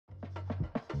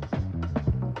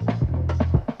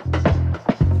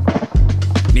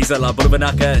Isa La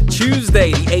Burbanaka,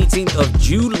 Tuesday, the 18th of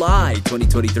July,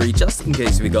 2023. Just in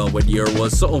case we go what year it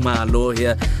was. So Law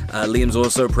here. Liam's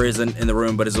also present in the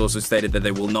room, but has also stated that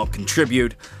they will not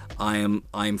contribute. I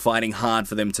am fighting hard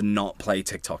for them to not play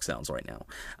TikTok sounds right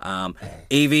now.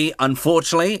 Evie,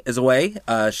 unfortunately, is away.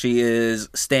 She is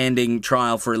standing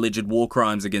trial for alleged war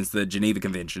crimes against the Geneva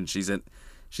Convention. She's at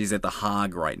the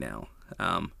Hague right now.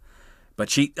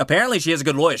 But apparently she has a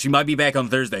good lawyer. She might be back on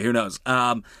Thursday. Who knows?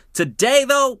 Today,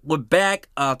 though, we're back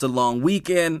after a long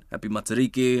weekend. Happy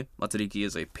Matariki. Matariki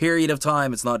is a period of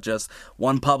time. It's not just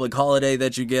one public holiday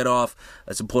that you get off.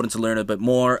 It's important to learn a bit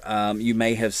more. You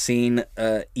may have seen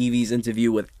Evie's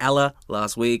interview with Ella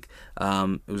last week.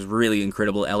 It was really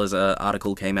incredible. Ella's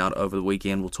article came out over the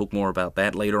weekend. We'll talk more about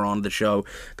that later on in the show.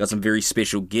 Got some very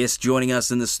special guests joining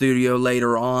us in the studio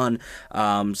later on.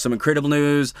 Some incredible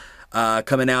news.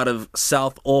 Coming out of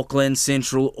South Auckland,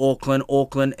 Central Auckland,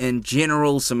 Auckland in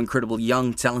general, some incredible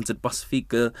young, talented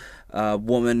Pasifika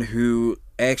woman who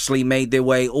actually made their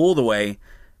way all the way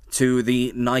to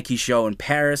the Nike show in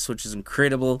Paris, which is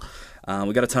incredible.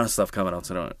 We got a ton of stuff coming up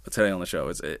today on the show.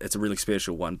 It's a really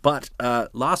special one. But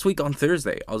last week on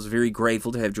Thursday, I was very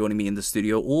grateful to have joining me in the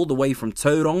studio all the way from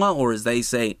Tauranga, or as they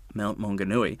say, Mount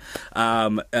Maunganui.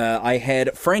 I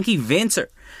had Frankie Venter,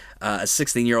 a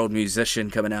 16-year-old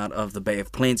musician coming out of the Bay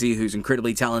of Plenty who's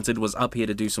incredibly talented, was up here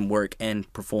to do some work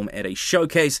and perform at a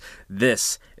showcase.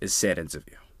 This is Sad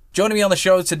Interview. Joining me on the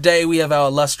show today, we have our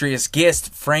illustrious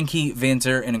guest, Frankie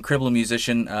Venter, an incredible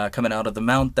musician coming out of the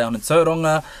Mount down in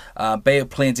Tauranga, Bay of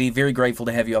Plenty. Very grateful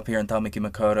to have you up here in Taumiki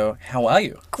Makaurau. How are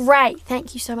you? Great.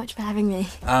 Thank you so much for having me.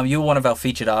 You were one of our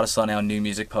featured artists on our new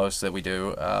music post that we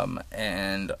do,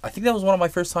 and I think that was one of my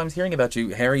first times hearing about you.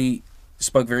 Harry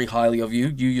spoke very highly of you.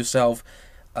 You yourself,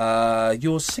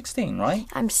 you're 16, right?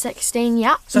 I'm 16,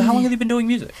 yeah. So how long have you been doing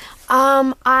music?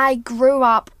 I grew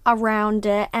up around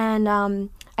it, and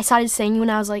I started singing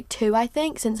when I was like 2, I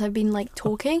think, since I've been like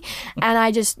talking.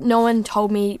 And no one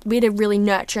told me. We had a really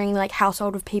nurturing like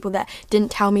household of people that didn't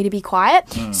tell me to be quiet.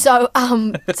 So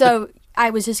I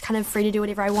was just kind of free to do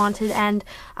whatever I wanted. And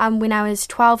when I was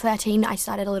 12, 13, I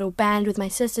started a little band with my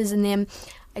sisters, and then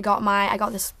I got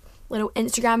this little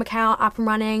Instagram account up and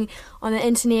running on the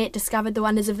internet, discovered the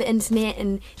wonders of the internet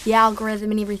and the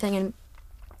algorithm and everything,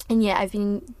 and yeah, I've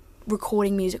been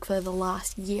recording music for the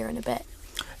last year and a bit.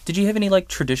 Did you have any like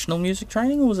traditional music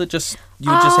training, or was it just you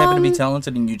just happened to be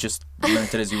talented and you just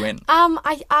learned it as you went?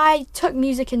 I took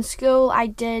music in school. I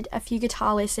did a few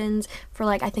guitar lessons for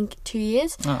like I think 2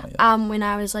 years. When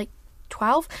I was like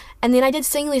 12, and then I did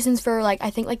sing lessons for like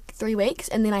I think like 3 weeks,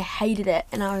 and then I hated it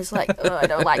and I was like, oh, I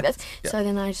don't like this. Yeah. So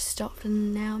then I just stopped,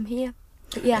 and now I'm here.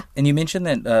 But yeah. And you mentioned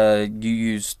that you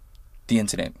used the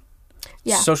internet,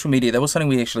 social media. That was something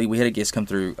we had a guest come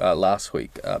through last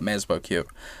week, Masbo Q,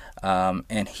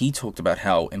 and he talked about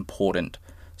how important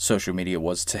social media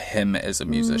was to him as a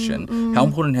musician. How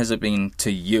important has it been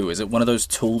to you? Is it one of those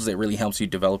tools that really helps you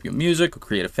develop your music or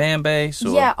create a fan base?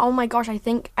 Or? Yeah, oh my gosh, I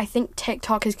think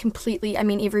TikTok has completely, I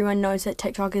mean, everyone knows that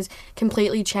TikTok has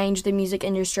completely changed the music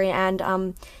industry, and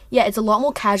it's a lot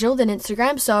more casual than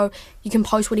Instagram, so you can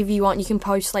post whatever you want. You can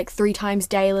post like 3 times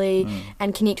daily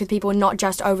and connect with people, not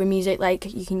just over music. Like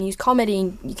you can use comedy,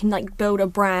 and you can like build a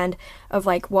brand of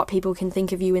like what people can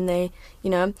think of you when they,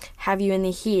 have you in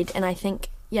their head. And I think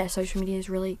social media is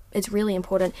really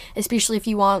important, especially if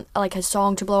you want like a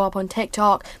song to blow up on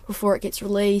TikTok before it gets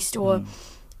released, or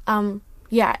oh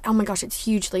my gosh, it's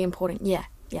hugely important. Yeah.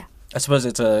 I suppose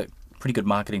it's a pretty good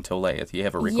marketing tool, if you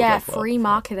have a record. Yeah, free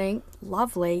marketing,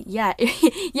 lovely. Yeah,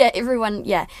 everyone.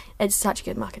 Yeah, it's such a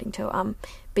good marketing tool.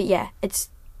 But yeah, it's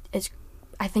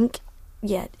I think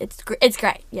it's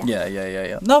great. Yeah.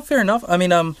 Yeah. No, fair enough. I mean,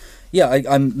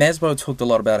 Masbo talked a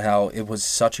lot about how it was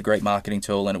such a great marketing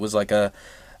tool, and it was like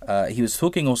he was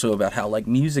talking also about how like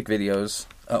music videos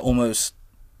are almost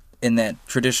in that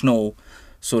traditional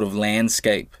sort of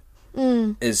landscape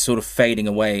is sort of fading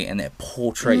away, and that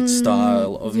portrait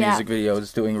style of music video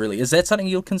is doing really. Is that something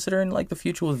you'll consider in like the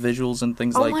future with visuals and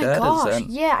things like that? Oh my gosh,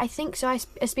 yeah, I think so.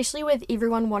 Especially with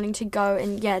everyone wanting to go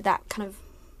and that kind of,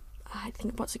 I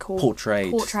think, what's it called?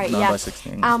 Portrait. 9 by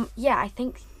 16. I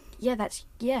think.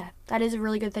 That is a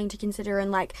really good thing to consider, and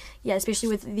like especially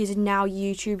with there's now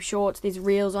YouTube Shorts, there's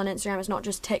Reels on Instagram. It's not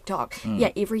just TikTok.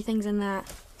 Everything's in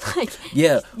that.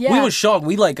 We were shocked.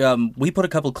 We we put a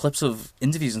couple clips of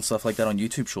interviews and stuff like that on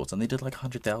YouTube Shorts, and they did like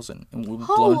 100,000. And we were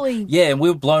we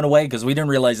were blown away because we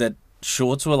didn't realize that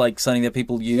Shorts were like something that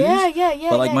people use.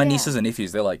 But like my nieces and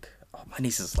nephews, they're like, my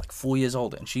niece is like 4 years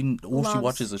old, and she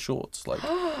watches the Shorts. Like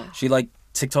she like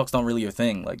TikTok's not really her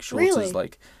thing. Like Shorts is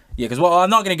like. Yeah, because I'm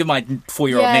not going to give my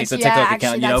 4-year-old niece a TikTok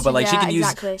account, but like she can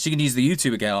use the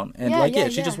YouTube account,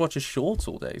 and she just watches shorts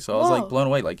all day. So I was like blown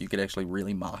away. Like you could actually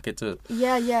really market to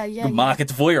market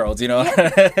to 4-year-olds,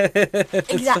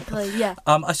 Exactly. Yeah.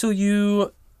 I saw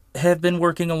you have been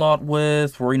working a lot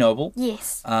with Rory Noble.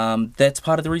 Yes. That's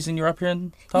part of the reason you're up here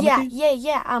in Tamaki?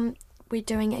 Yeah. We're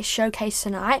doing a showcase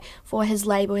tonight for his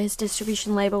label, his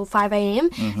distribution label,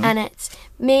 5am. Mm-hmm. And it's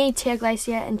me, Tia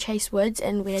Glacier, and Chase Woods.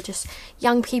 And we're just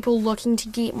young people looking to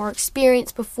get more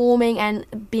experience performing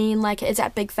and being like, it's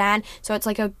at Big Fan. So it's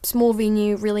like a small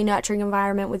venue, really nurturing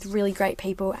environment with really great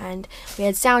people. And we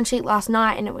had sound check last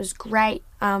night and it was great.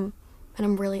 And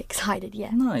I'm really excited,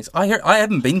 yeah. Nice. I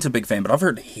haven't been to Big Fan, but I've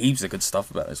heard heaps of good stuff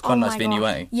about it. It's quite a nice venue,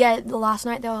 eh? Yeah, the last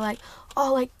night they were like,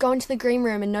 go into the green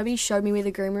room, and nobody showed me where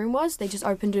the green room was. They just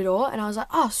opened a door, and I was like,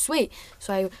 oh, sweet.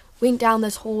 So I went down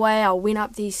this hallway, I went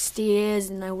up these stairs,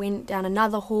 and I went down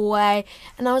another hallway,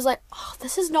 and I was like, oh,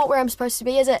 this is not where I'm supposed to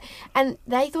be, is it? And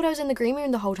they thought I was in the green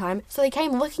room the whole time, so they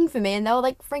came looking for me, and they were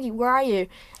like, Frankie, where are you?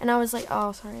 And I was like,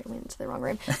 oh, sorry, I went into the wrong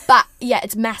room. But, yeah,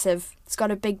 it's massive. It's got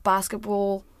a big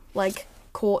basketball,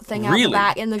 court thing out the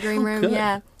back in the green room. Good.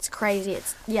 Yeah, it's crazy.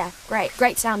 It's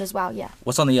great sound as well. Yeah.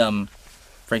 What's on the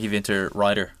Frankie Venter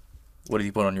rider? What did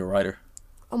you put on your rider?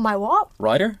 On my what?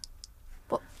 Rider?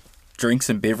 What? Drinks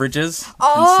and beverages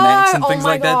and snacks and things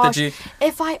like gosh. that.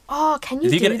 Can you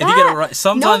do that? If you get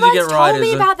sometimes you get riders. No one's told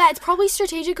me about that. It's probably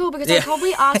strategical because I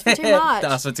probably asked for too much.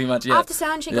 Asked for too much. Yeah. After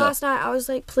sound check last night, I was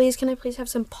like, can I please have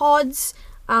some pods?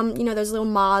 Those little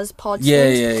Mars pods. Yeah.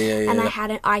 And I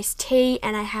had an iced tea,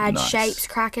 and I had shapes,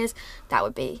 crackers. That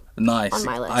would be nice on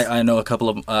my list. I know a couple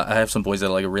of. I have some boys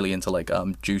that are really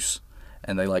into juice,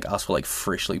 and they ask for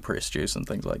freshly pressed juice and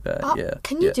things like that. Oh, yeah.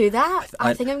 Can you do that?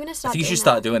 I think I'm gonna start. I think you should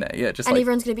that. start doing it. Yeah, just and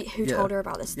everyone's gonna be who told her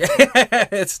about this. Yeah,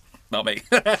 it's not me.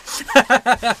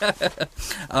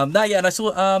 And I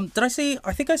saw.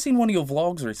 I think I seen one of your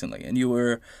vlogs recently, and you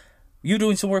were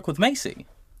doing some work with Macy.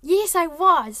 Yes, I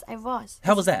was.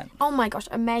 How was that? Oh my gosh,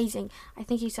 amazing. I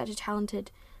think he's such a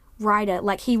talented writer.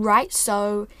 He writes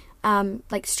so,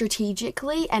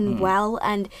 strategically and well.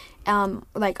 And,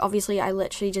 obviously I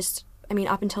literally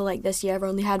up until, this year, I've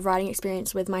only had writing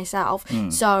experience with myself.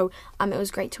 So, it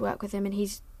was great to work with him. And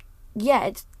it's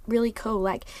really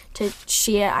cool, to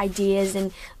share ideas.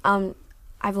 And,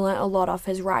 I've learnt a lot off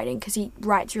his writing because he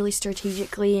writes really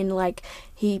strategically and,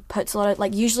 he puts a lot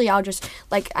of, usually I'll just,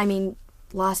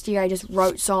 last year I just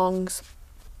wrote songs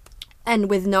and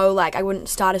with no, I wouldn't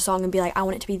start a song and be like, I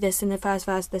want it to be this in the first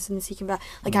verse, this in the second verse.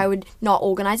 I would not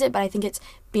organise it, but I think it's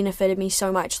benefited me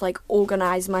so much,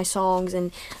 organise my songs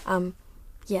and,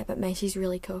 but Macy's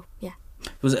really cool, yeah.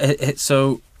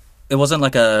 So it wasn't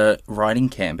like a writing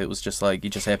camp, it was just you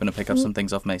just happened to pick up some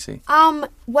things off Macy? So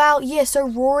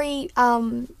Rory,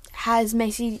 has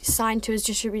Macy signed to his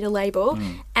distributor label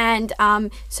and,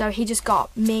 so he just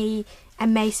got me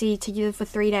and Macy together for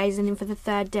 3 days, and then for the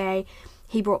third day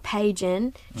he brought Paige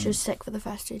in. She was sick for the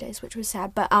first 2 days, which was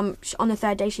sad, but on the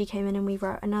third day she came in and we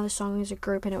wrote another song as a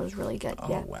group, and it was really good.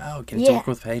 Oh wow, can you talk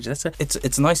with Paige?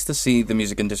 It's nice to see the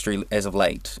music industry as of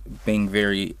late being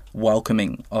very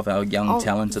welcoming of our young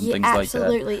talent and things like that.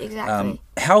 Absolutely, exactly.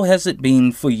 How has it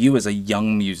been for you as a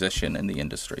young musician in the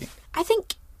industry? I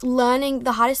think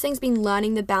the hardest thing's been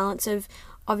learning the balance of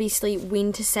obviously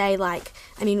when to say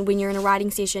when you're in a writing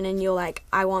session and you're like,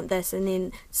 I want this, and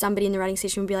then somebody in the writing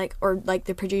session would be like, or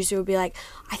the producer would be like,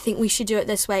 I think we should do it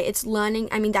this way. It's learning,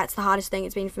 that's the hardest thing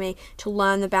it's been for me, to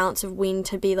learn the balance of when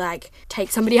to be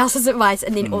take somebody else's advice,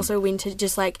 and then also when to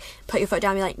just put your foot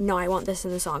down and be like, no, I want this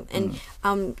in the song. And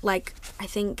I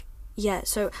think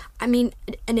so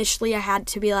initially I had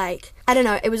to be I don't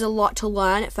know, it was a lot to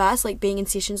learn at first, being in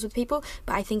sessions with people,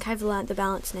 but I think I've learned the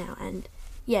balance now. And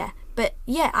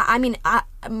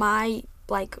my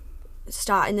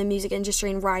start in the music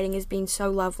industry and writing has been so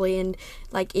lovely, and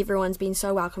everyone's been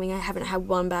so welcoming. I haven't had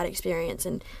one bad experience,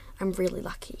 and I'm really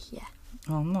lucky. Yeah.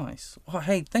 Oh, nice. Well,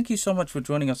 hey, thank you so much for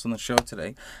joining us on the show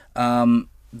today.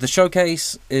 The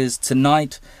showcase is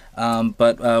tonight,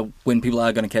 but when people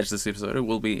are going to catch this episode, it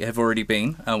will have already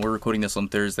been. We're recording this on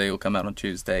Thursday. It will come out on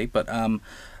Tuesday. But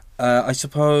I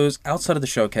suppose outside of the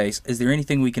showcase, is there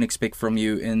anything we can expect from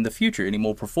you in the future? Any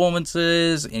more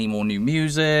performances? Any more new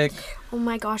music? Oh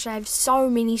my gosh, I have so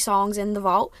many songs in the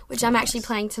vault, which I'm actually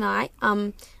playing tonight.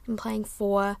 I'm playing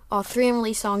 3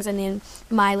 unreleased songs, and then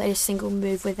my latest single,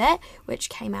 Move With It, which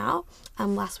came out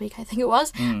last week, I think it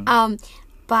was.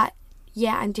 But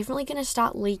yeah, I'm definitely going to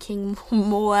start leaking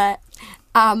more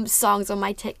songs on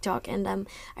my TikTok, and I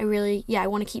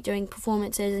want to keep doing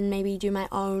performances and maybe do my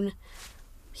own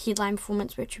headline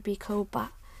performance, which would be cool. But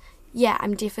yeah,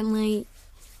 I'm definitely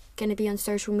going to be on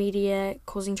social media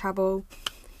causing trouble.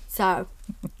 So,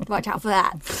 watch out for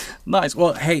that. Nice.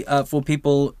 Well, hey, for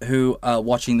people who are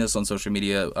watching this on social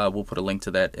media, we'll put a link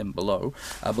to that in below.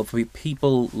 But for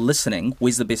people listening,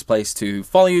 where's the best place to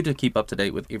follow you to keep up to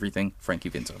date with everything Frankie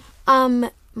Vento?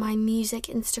 My music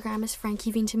Instagram is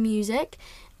Frankie Vento Music,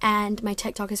 and my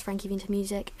TikTok is Frankie Vento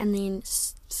Music, and then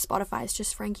Spotify is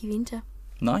just Frankie Vento.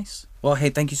 Nice. Well, hey,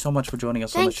 thank you so much for joining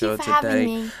us on the show Thank you for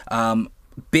today. having me.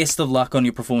 Best of luck on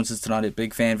your performances tonight at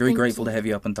Big Fan. Very grateful to have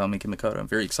you up in Tamaki Makaurau. I'm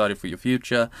very excited for your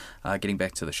future. Getting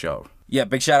back to the show. Yeah,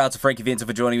 big shout out to Frankie Vento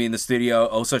for joining me in the studio.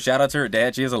 Also, shout out to her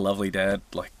dad. She has a lovely dad.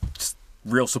 Like, just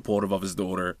real supportive of his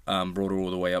daughter. Brought her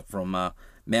all the way up from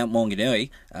Mount Maunganui,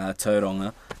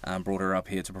 Tauranga. Brought her up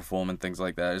here to perform and things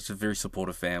like that. It's a very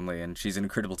supportive family, and she's an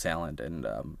incredible talent. And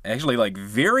actually, like,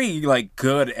 very, like,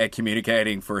 good at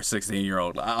communicating for a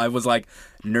 16-year-old. I was, like,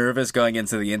 nervous going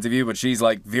into the interview, but she's,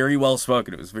 like, very well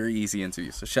spoken. It was a very easy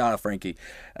interview. So shout out, Frankie.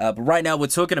 But right now, we're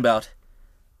talking about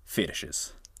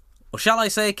fetishes. Or shall I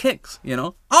say kinks, you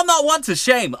know? I'm not one to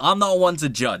shame. I'm not one to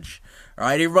judge. All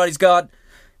right? Everybody's got,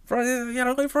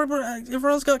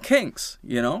 everyone's got kinks,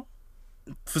 you know?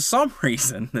 For some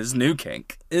reason, this new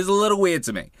kink is a little weird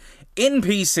to me.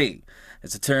 NPC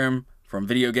is a term from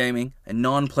video gaming, a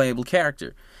non-playable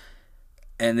character.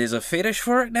 And there's a fetish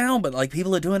for it now, but like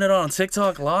people are doing it on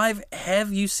TikTok Live.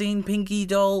 Have you seen Pinky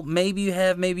Doll? Maybe you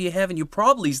have, maybe you haven't. You're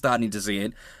probably starting to see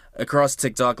it across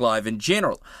TikTok Live in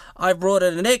general. I brought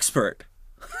in an expert.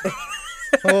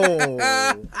 Oh,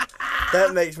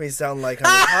 that makes me sound like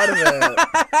I'm a part of it.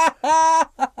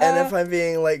 And if I'm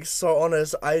being like so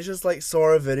honest, I just like saw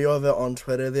a video of it on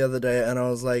Twitter the other day, and I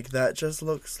was like, that just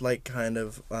looks like kind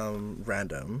of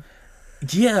random.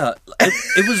 Yeah,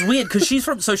 it was weird because she's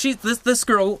this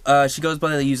girl. She goes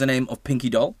by the username of Pinky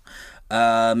Doll.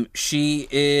 She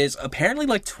is apparently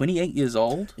like 28 years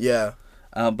old. Yeah.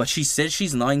 But she says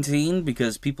she's 19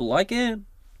 because people like it.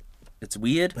 It's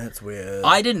weird. That's weird.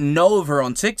 I didn't know of her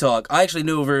on TikTok. I actually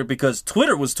knew of her because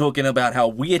Twitter was talking about how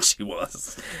weird she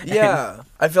was. Yeah.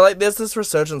 I feel like there's this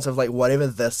resurgence of like whatever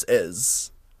this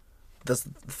is. This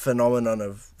phenomenon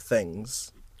of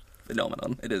things.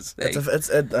 Phenomenon. It is.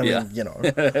 I mean, you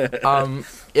know.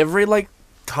 Every like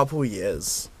couple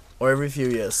years or every few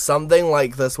years, something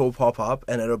like this will pop up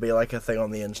and it'll be like a thing on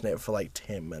the internet for like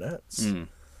 10 minutes.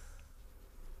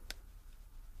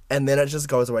 And then it just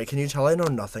goes away. Can you tell I know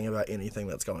nothing about anything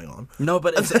that's going on? No,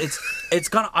 but it's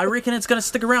gonna. I reckon it's gonna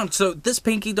stick around. So this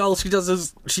Pinky Doll, she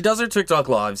does her TikTok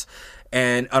lives,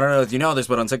 and I don't know if you know this,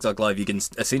 but on TikTok Live you can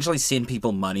essentially send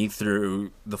people money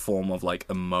through the form of like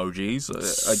emojis.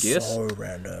 I guess. So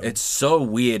random. It's so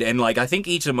weird, and like I think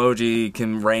each emoji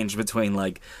can range between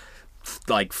like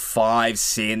 5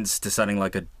 cents to something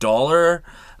like $1.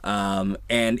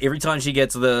 And every time she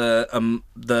gets the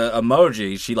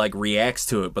emoji, she like reacts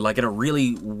to it, but like in a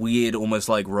really weird, almost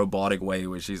like robotic way,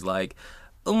 where she's like,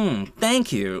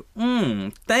 thank you,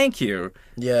 thank you,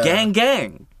 yeah, gang,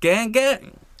 gang, gang,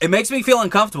 gang. It makes me feel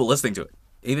uncomfortable listening to it,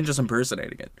 even just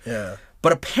impersonating it. Yeah.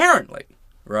 But apparently,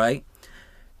 right,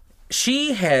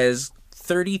 she has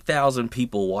 30,000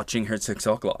 people watching her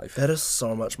TikTok Live. That is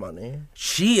so much money.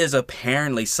 She is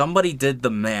apparently, somebody did the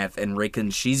math and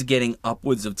reckoned she's getting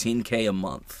upwards of 10K a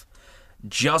month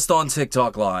just on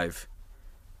TikTok Live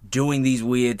doing these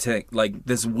weird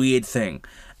this weird thing.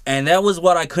 And that was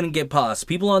what I couldn't get past.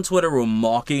 People on Twitter were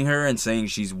mocking her and saying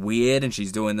she's weird and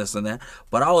she's doing this and that.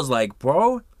 But I was like,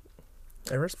 bro,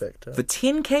 I respect it. for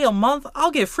 10K a month,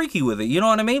 I'll get freaky with it. You know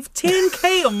what I mean? For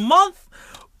 10K a month,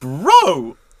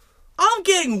 bro, I'm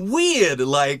getting weird.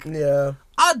 Like, yeah,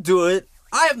 I'd do it.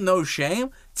 I have no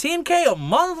shame. 10K a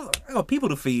month? I got people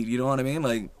to feed, you know what I mean?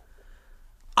 Like,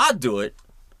 I'd do it.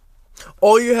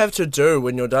 All you have to do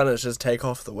when you're done is just take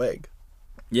off the wig.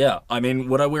 Yeah, I mean,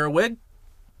 would I wear a wig?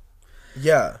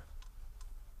 Yeah.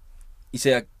 You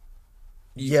say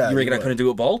you reckon I couldn't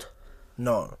do it bald?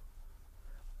 No.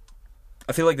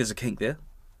 I feel like there's a kink there.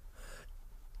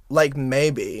 Like,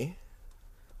 maybe.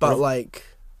 But, like,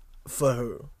 for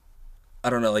who? I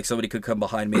don't know, like somebody could come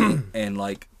behind me and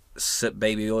like sip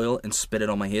baby oil and spit it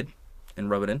on my head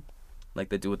and rub it in, like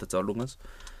they do with the taurungas,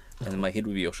 and then my head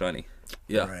would be all shiny.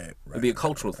 Yeah, right, it'd be a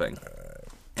cultural thing,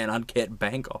 and I'd get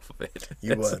bank off of it.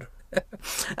 You would.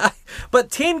 But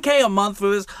 10K a month for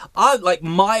this,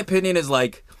 my opinion is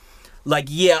like,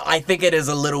 yeah, I think it is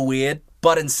a little weird,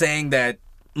 but in saying that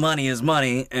money is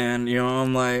money, and you know,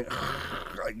 I'm like,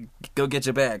 go get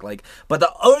your bag. Like, but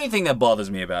the only thing that bothers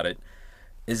me about it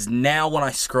is now when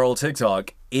I scroll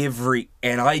TikTok,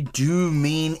 and I do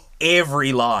mean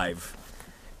every live,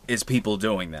 is people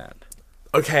doing that.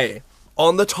 Okay,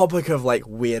 on the topic of like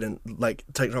weird and like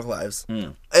TikTok lives,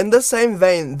 in the same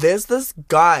vein, there's this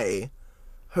guy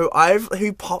who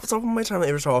pops up on my channel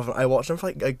every so often. I watched him for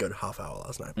like a good half hour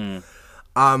last night.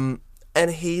 And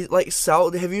he like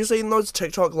have you seen those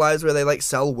TikTok lives where they like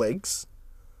sell wigs?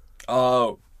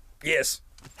 Oh, yes.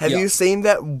 Have you seen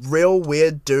that real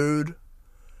weird dude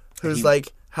who's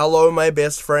like, hello, my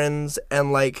best friends,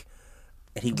 and like,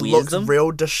 and he wears looks them?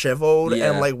 real disheveled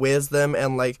Yeah. and like wears them,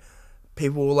 and like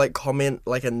people will like comment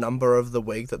like a number of the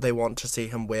wig that they want to see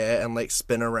him wear and like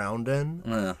spin around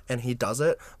in, and he does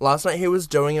it. Last night he was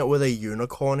doing it with a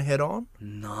unicorn head on.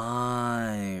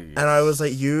 Nice. And I was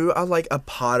like, you are like a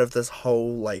part of this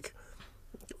whole like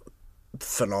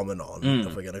phenomenon,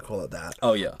 if we're gonna call it that.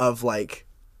 Oh yeah. Of like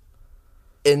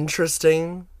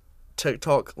interesting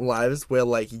TikTok lives where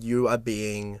like you are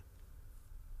being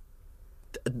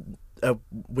a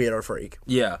weirdo freak.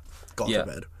 Yeah. God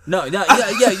forbid. No, yeah.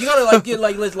 You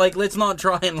gotta let's not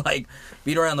try and like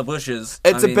beat around the bushes.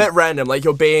 It's a bit random. Like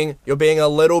you're being a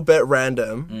little bit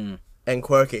random and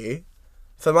quirky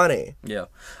for money. Yeah,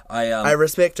 I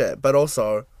respect it, but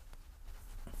also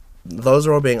those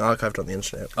are all being archived on the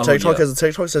internet.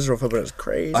 TikTok's digital footprint is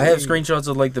crazy. I have screenshots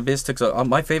of like the best TikTok.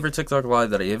 My favorite TikTok live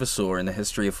that I ever saw in the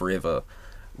history of forever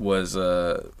was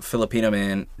a Filipino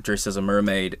man dressed as a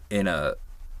mermaid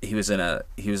he was in a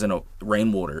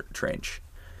rainwater trench.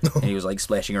 And he was like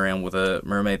splashing around with a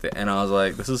mermaid and I was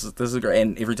like, this is great.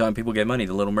 And every time people get money,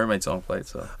 the Little Mermaid song played.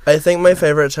 So I think my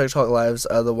favorite TikTok lives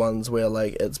are the ones where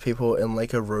like it's people in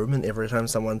like a room, and every time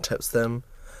someone tips them,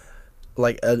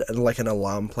 like an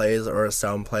alarm plays or a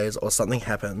sound plays or something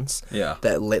happens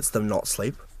that lets them not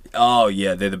sleep. Oh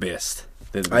yeah, they're the best.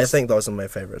 I think those are my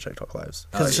favorite TikTok lives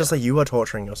because it's just like you are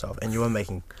torturing yourself and you are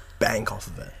making bank off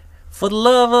of it. For the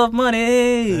love of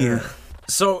money. Yeah.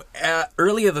 So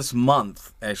earlier this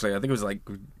month, actually, I think it was like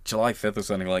July 5th or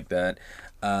something like that,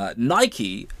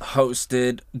 Nike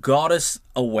hosted Goddess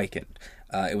Awakened.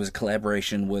 It was a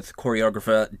collaboration with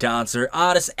choreographer, dancer,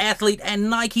 artist, athlete, and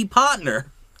Nike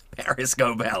partner, Paris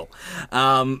Gobel.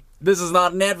 This is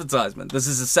not an advertisement. This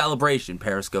is a celebration.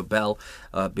 Paris Gobel,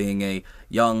 being a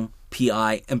young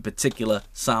PI, in particular,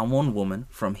 Samoan woman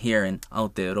from here in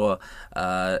Aotearoa,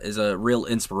 is a real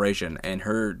inspiration. And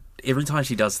every time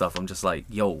she does stuff, I'm just like,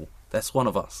 yo, that's one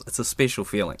of us. It's a special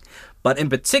feeling. But in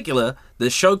particular, the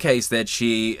showcase that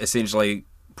she essentially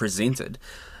presented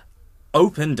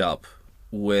opened up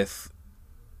with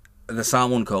the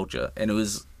Samoan culture, and it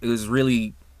was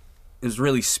really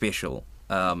special.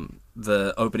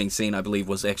 The opening scene, I believe,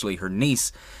 was actually her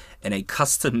niece in a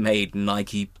custom-made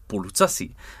Nike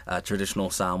polutasi,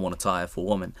 traditional Samoan attire for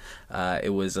women.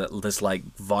 It was this like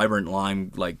vibrant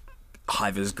lime, like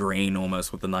Hivers green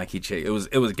almost with the Nike cheek. It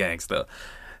was gangster.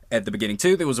 At the beginning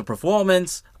too, there was a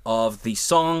performance of the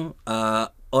song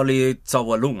Oli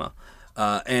Tawalunga.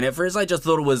 And at first I just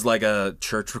thought it was like a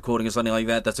church recording or something like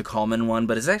that. That's a common one,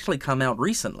 but it's actually come out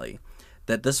recently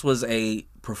that this was a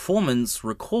performance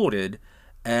recorded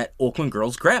at Auckland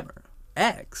Girls Grammar,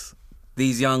 AGS.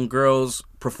 These young girls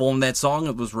performed that song.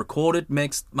 It was recorded,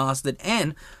 mixed, mastered,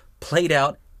 and played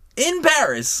out in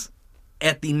Paris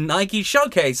at the Nike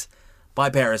showcase by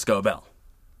Paris Gobel.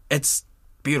 It's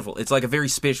beautiful. It's like a very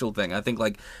special thing. I think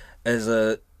like as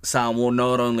a Samoan,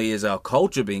 not only is our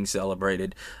culture being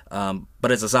celebrated,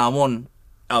 but as a Samoan,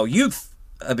 our youth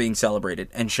are being celebrated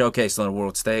and showcased on a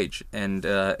world stage. And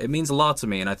it means a lot to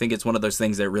me. And I think it's one of those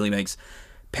things that really makes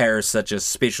Paris such a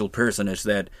special personage,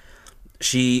 that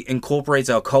she incorporates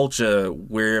our culture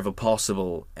wherever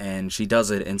possible, and she does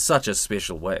it in such a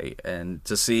special way. And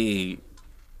to see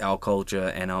our culture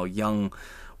and our young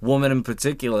woman in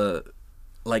particular,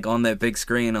 like on that big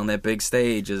screen, on that big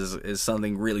stage, is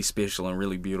something really special and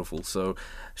really beautiful. So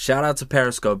shout out to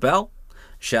Paris Gobel,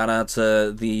 shout out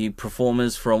to the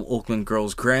performers from Auckland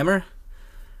Girls Grammar,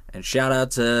 and shout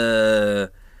out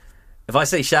to... If I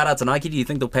say shout out to Nike, do you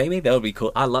think they'll pay me? That would be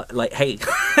cool. Hey.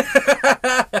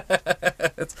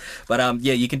 But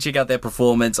yeah, you can check out that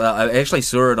performance. I actually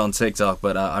saw it on TikTok,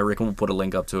 but I reckon we'll put a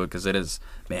link up to it because it is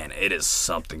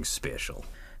something special.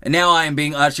 And now I am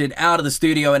being ushered out of the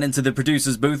studio and into the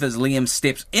producer's booth as Liam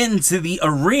steps into the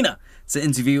arena to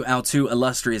interview our two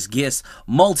illustrious guests,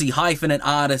 multi-hyphenate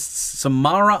artists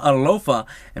Samara Alofa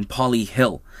and Polly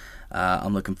Hill.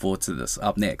 I'm looking forward to this.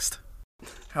 Up next.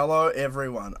 Hello,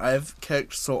 everyone. I've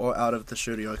kicked Soto out of the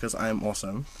studio because I am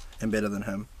awesome and better than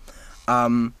him.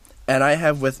 And I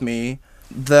have with me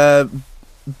the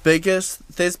biggest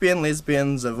thespian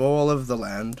lesbians of all of the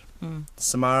land,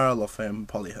 Samara Alofa and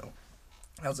Polly Hill.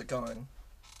 How's it going?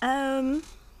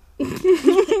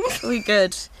 We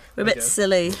good. We're a bit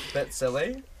silly. Bit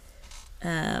silly?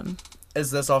 Um,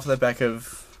 Is this off the back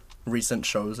of recent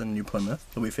shows in New Plymouth?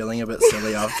 Are we feeling a bit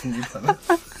silly after New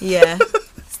Plymouth? Yeah.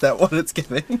 Is that what it's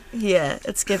giving? Yeah,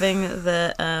 it's giving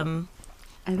the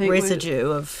I think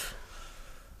residue of...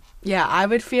 Yeah, I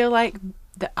would feel like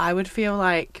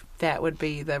that would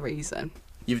be the reason.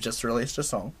 You've just released a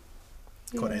song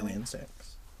called Alien Sex.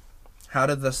 How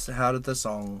did the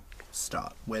song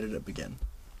start? Where did it begin?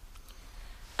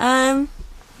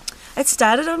 It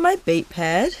started on my beat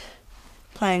pad,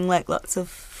 playing like lots of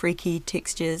freaky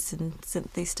textures and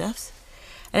synthy stuffs.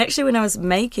 And actually when I was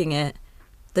making it,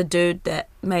 the dude that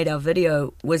made our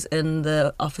video was in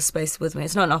the office space with me.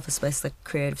 It's not an office space, like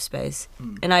creative space.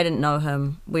 And I didn't know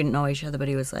him. We didn't know each other, but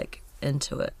he was like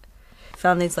into it.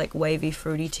 Found these like wavy,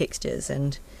 fruity textures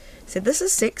and said, this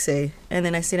is sexy. And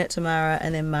then I sent it to Mara,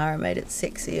 and then Mara made it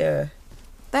sexier.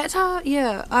 That's how,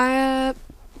 I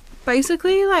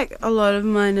basically, like, a lot of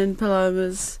mine and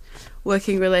Paloma's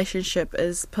working relationship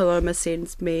is Paloma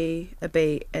sends me a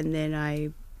beat and then I,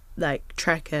 like,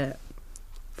 track it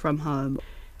from home.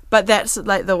 But that's,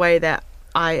 like, the way that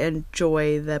I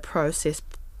enjoy the process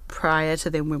prior to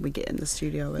then when we get in the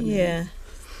studio. And Yeah.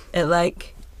 It,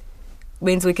 like,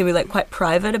 means we can be, like, quite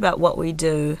private about what we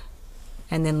do.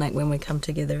 And then, like, when we come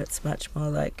together, it's much more,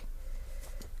 like,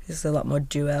 there's a lot more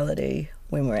duality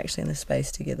when we're actually in the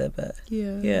space together. But,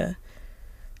 yeah.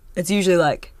 It's usually,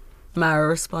 like, Mara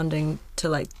responding to,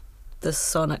 like, the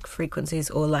sonic frequencies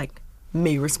or, like,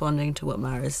 me responding to what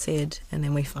Mara said. And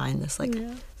then we find this, like,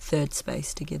 third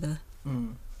space together.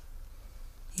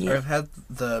 Yeah. I've had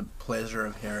the pleasure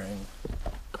of hearing...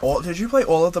 Did you play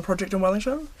all of the project in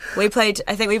Wellington? I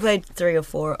think we played 3 or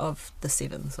 4 of the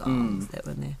 7 songs that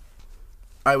were in there.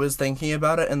 I was thinking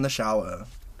about it in the shower.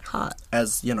 Hot.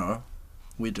 As, you know,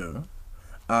 we do.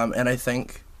 And I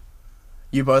think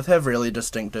you both have really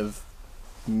distinctive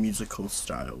musical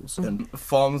styles and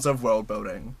forms of world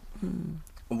building.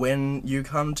 When you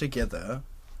come together,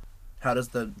 how does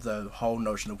the whole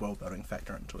notion of world building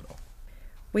factor into it all?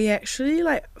 We actually,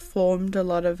 like, formed a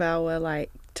lot of our,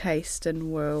 like, taste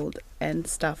and world and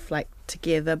stuff, like,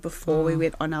 together before we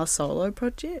went on our solo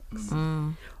projects.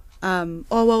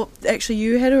 Actually,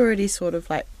 you had already sort of,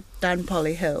 like, done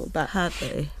Polly Hill, but...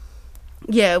 Hardly.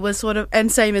 Yeah, it was sort of... And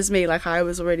same as me, like, I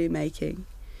was already making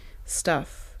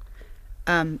stuff.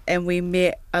 And we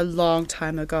met a long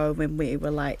time ago when we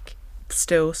were, like,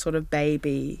 still sort of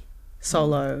baby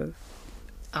solo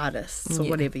artists or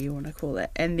whatever you want to call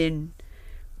it. And then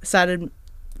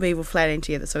we were flatting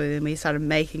together, so then we started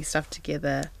making stuff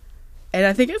together. And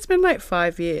I think it's been like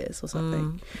 5 years or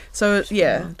something. So,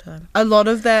 yeah, a lot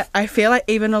of that, I feel like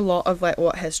even a lot of like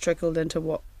what has trickled into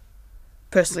what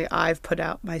personally I've put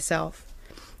out myself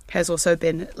has also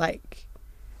been like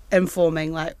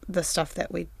informing like the stuff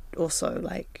that we also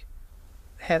like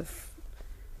have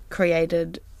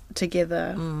created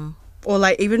together. Or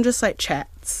like even just like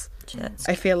chats.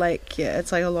 I feel like,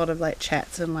 it's like a lot of like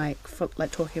chats and like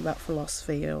talking about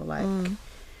philosophy or like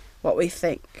what we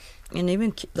think. And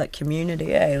even like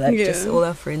community, like just all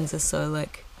our friends are so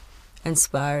like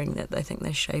inspiring that I think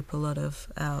they shape a lot of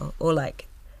our, or like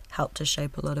help to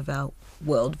shape a lot of our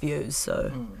worldviews.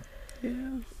 So,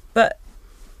 but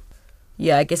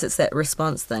yeah, I guess it's that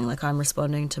response thing. Like I'm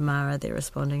responding to Mara, they're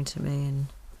responding to me, and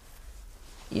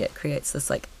it creates this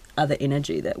like other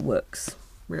energy that works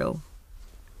real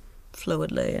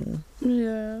fluidly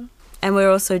and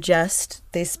we're also just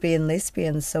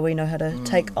lesbians, so we know how to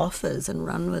take offers and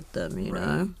run with them, you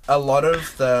know. A lot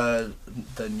of the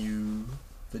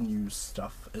new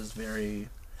stuff is very,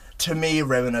 to me,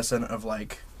 reminiscent of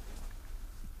like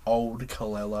old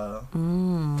Kalela,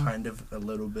 kind of a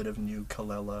little bit of new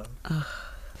Kalela.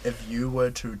 If you were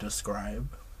to describe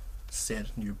said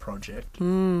new project,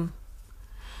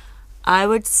 I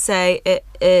would say it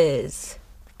is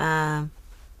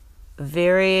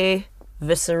very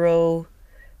visceral,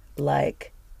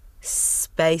 like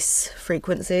space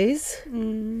frequencies.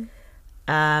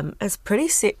 It's pretty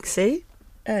sexy.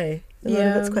 A lot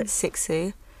of it's quite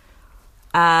sexy.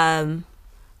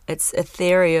 It's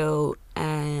ethereal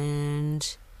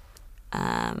and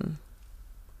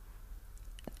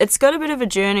it's got a bit of a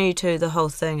journey to the whole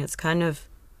thing. It's kind of,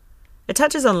 it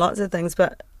touches on lots of things,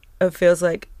 but it feels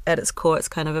like at its core it's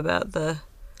kind of about the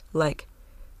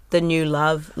new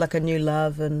love, like a new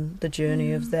love and the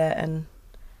journey of that, and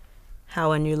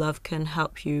how a new love can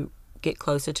help you get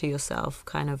closer to yourself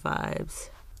kind of vibes.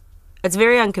 It's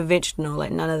very unconventional,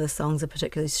 like none of the songs are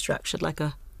particularly structured like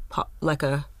a pop, like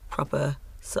a proper,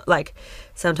 so, like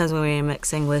sometimes when we're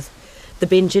mixing with the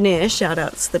Bengineer, shout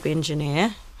outs to the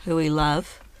Bengineer, who we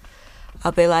love,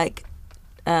 I'll be like,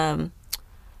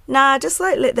 nah, just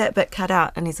like let that bit cut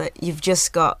out. And he's like, you've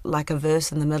just got like a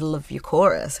verse in the middle of your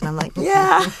chorus. And I'm like,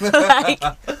 yeah, like,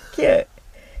 cute.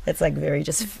 It's like very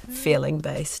just feeling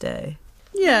based, eh?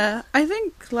 Yeah, I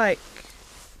think like,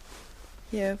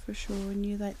 yeah, for sure. When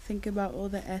you like think about all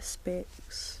the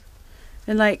aspects,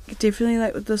 and like definitely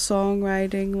like with the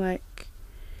songwriting, like,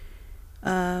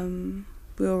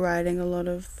 we were writing a lot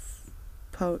of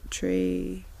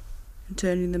poetry and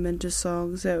turning them into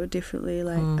songs that were definitely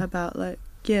like about like,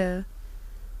 yeah,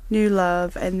 new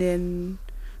love, and then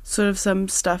sort of some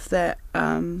stuff that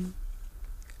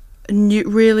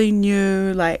really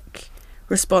new like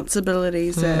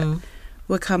responsibilities that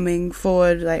were coming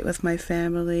forward, like with my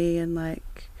family and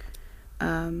like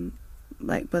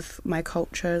with my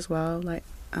culture as well, like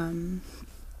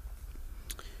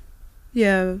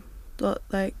yeah,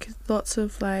 lots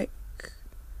of like,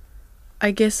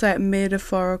 I guess like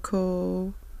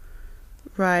metaphorical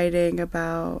writing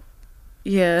about,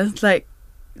 yeah, like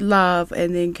love,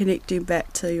 and then connecting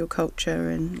back to your culture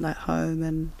and like home,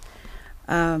 and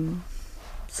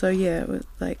so yeah, it was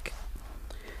like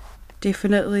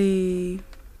definitely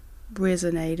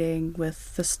resonating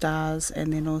with the stars,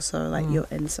 and then also like your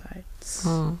insights.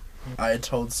 I had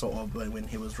told Saul when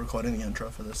he was recording the intro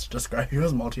for this to describe you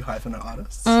as multi-hyphenate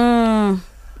artists.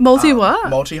 Multi what?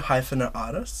 Multi-hyphenate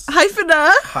artists.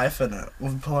 Hyphenate? Hyphenate.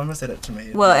 Well, Paloma said it to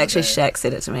me. Well, actually, Shaq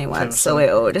said it to me once, so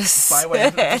we're all just... By way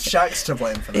of Shaq's to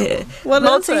blame for that Yeah. one.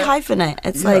 Multi-hyphenate.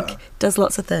 It's like, does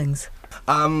lots of things.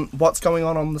 What's going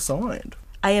on the side?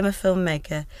 I am a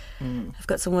filmmaker. I've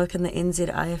got some work in the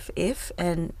NZIFF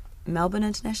and Melbourne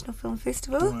International Film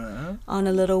Festival on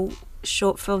a little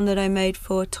short film that I made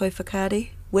for Toi Whakaari,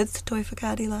 with Toi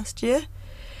Whakaari last year.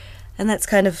 And that's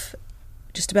kind of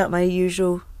just about my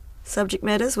usual subject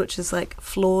matters, which is like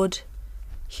flawed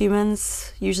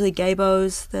humans, usually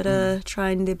gaybos that are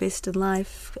trying their best in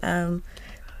life,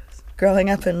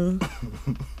 growing up in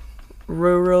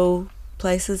rural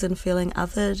places and feeling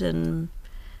othered, and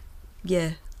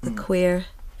yeah, the queer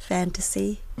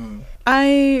fantasy.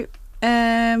 I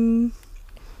am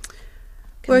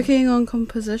working on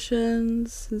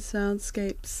compositions and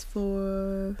soundscapes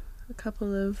for a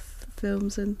couple of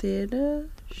films and theatre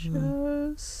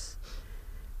shows.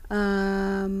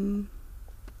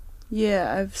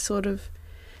 Yeah, I've sort of,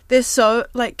 there's so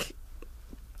like,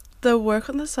 the work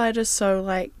on the side is so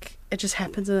like, it just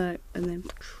happens and then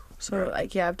sort of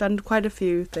like, yeah, I've done quite a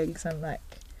few things. I'm like,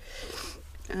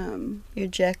 you're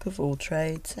jack of all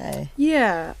trades, eh?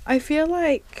 yeah, I feel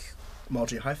like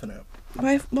Multi-hyphenate.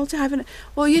 multi-hyphenate.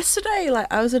 Well, yesterday,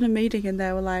 like, I was in a meeting and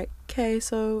they were like, okay,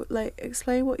 so, like,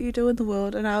 explain what you do in the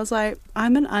world. And I was like,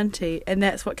 I'm an auntie. And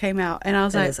that's what came out. And I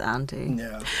was That like, is auntie.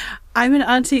 Yeah. I'm an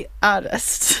auntie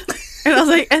artist. And I was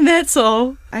like, and that's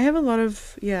all. I have a lot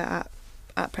of,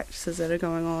 art practices that are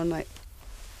going on, like,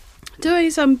 doing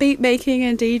some beat making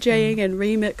and DJing and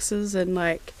remixes and,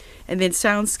 like, and then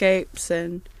soundscapes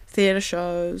and theatre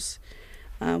shows,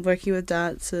 working with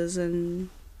dancers and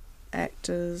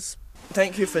actors.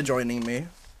 Thank you for joining me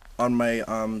on my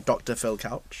Dr. Phil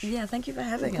couch. Yeah, thank you for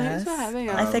having Thanks us. for having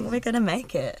us. I think we're going to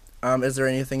make it. Is there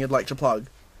anything you'd like to plug?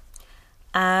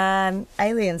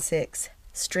 Alien Sex.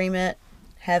 Stream it,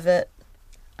 have it,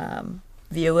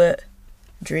 view it,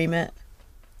 dream it.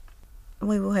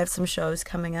 We will have some shows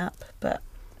coming up, but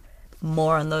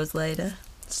more on those later.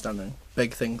 Stunning.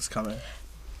 Big things coming.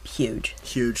 Huge.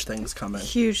 Huge things coming.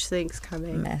 Huge things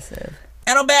coming. Massive.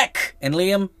 And I'm back, and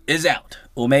Liam is out,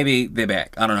 or maybe they're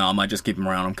back. I don't know. I might just keep him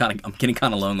around. I'm getting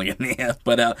kind of lonely in there.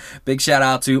 But big shout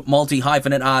out to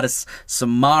multi-hyphenate artists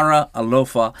Samara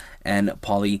Alofa and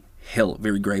Polly Hill.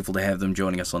 Very grateful to have them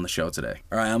joining us on the show today.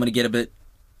 All right, I'm gonna get a bit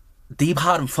deep,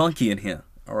 hard, and funky in here.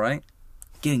 All right,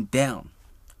 getting down.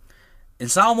 In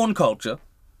Samoan culture,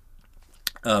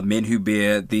 men who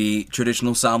bear the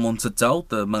traditional Samoan tatau,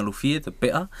 the malufia, the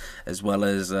pea, as well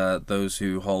as those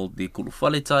who hold the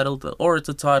kulufale title, the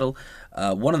orator title,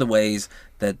 one of the ways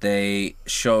that they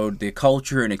showed their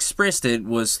culture and expressed it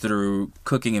was through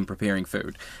cooking and preparing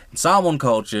food. In Samoan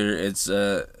culture, it's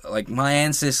like my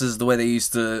ancestors, the way they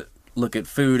used to look at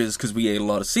food is, because we ate a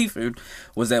lot of seafood,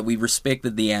 was that we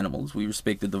respected the animals, we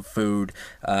respected the food.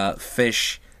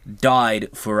 Fish died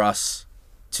for us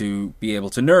to be able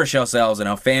to nourish ourselves and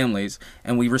our families,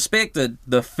 and we respected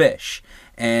the fish,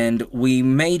 and we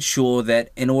made sure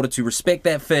that in order to respect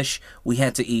that fish, we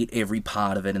had to eat every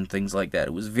part of it and things like that.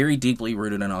 It was very deeply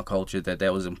rooted in our culture that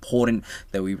was important,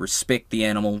 that we respect the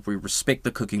animal, we respect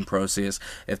the cooking process.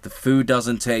 If the food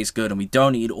doesn't taste good and we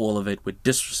don't eat all of it, we're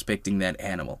disrespecting that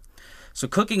animal. So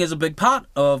cooking is a big part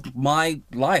of my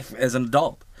life as an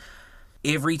adult.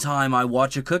 Every time I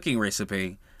watch a cooking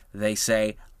recipe, they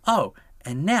say, oh,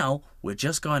 And now we're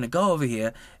just going to go over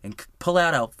here and pull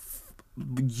out our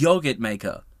yogurt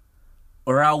maker,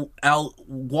 or our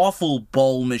waffle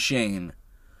bowl machine,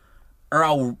 or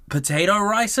our potato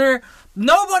ricer.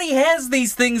 Nobody has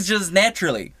these things just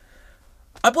naturally.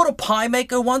 I bought a pie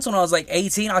maker once when I was like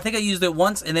 18. I think I used it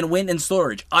once and then went in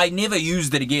storage. I never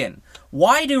used it again.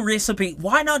 Why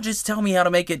not just tell me how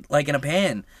to make it like in a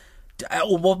pan?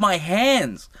 With my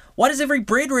hands. Why does every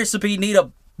bread recipe need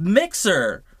a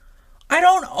mixer? I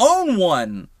don't own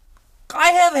one. I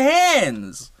have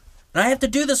hands. And I have to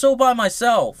do this all by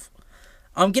myself.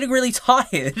 I'm getting really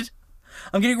tired.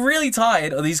 I'm getting really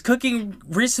tired of these cooking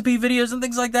recipe videos and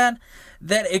things like that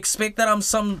expect that I'm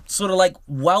some sort of like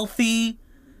wealthy,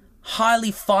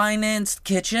 highly financed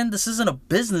kitchen. This isn't a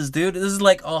business, dude. This is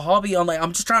like a hobby.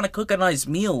 I'm just trying to cook a nice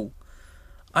meal.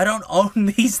 I don't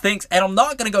own these things, and I'm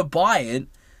not gonna go buy it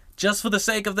just for the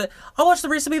sake of the... I watched the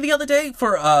recipe the other day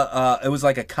for, it was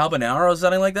like a carbonara or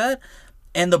something like that,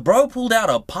 and the bro pulled out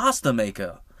a pasta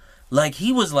maker. Like,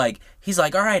 he's like,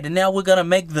 all right, and now we're gonna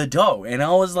make the dough. And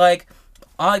I was like,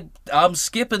 I'm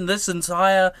skipping this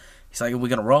entire... He's like, we're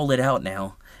gonna roll it out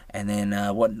now. And then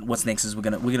what's next is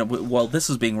while this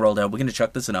is being rolled out, we're gonna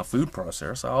chuck this in our food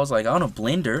processor. So I was like, on a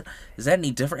blender, is that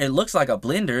any different? It looks like a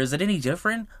blender. Is it any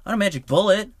different? On a Magic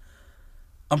Bullet,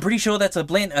 I'm pretty sure that's a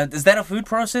blend. Is that a food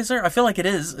processor? I feel like it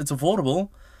is. It's affordable.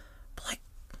 But like,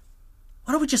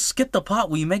 why don't we just skip the part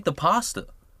where you make the pasta,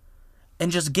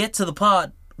 and just get to the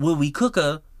part where we cook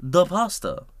the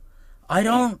pasta?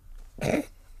 I'm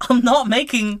not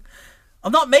making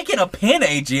a pan,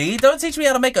 AG. Don't teach me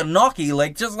how to make a gnocchi.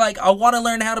 Like, just like, I want to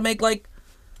learn how to make, like,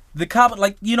 the carpet.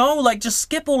 Like, you know, like, just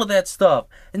skip all of that stuff.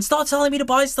 And start telling me to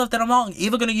buy stuff that I'm not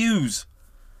ever going to use.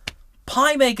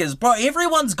 Pie makers, bro.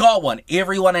 Everyone's got one.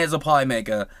 Everyone has a pie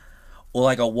maker. Or,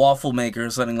 like, a waffle maker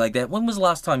or something like that. When was the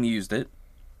last time you used it?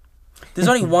 There's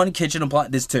only one kitchen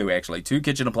appliance. There's two, actually. Two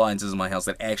kitchen appliances in my house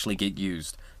that actually get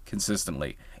used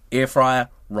consistently. Air fryer,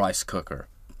 rice cooker.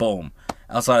 Boom.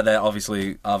 Outside of that,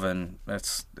 obviously, oven,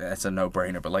 that's a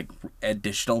no-brainer. But, like,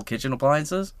 additional kitchen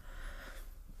appliances,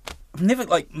 I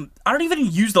don't even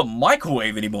use the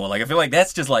microwave anymore. Like, I feel like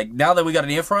that's just, like, now that we got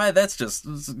an air fryer, that's just,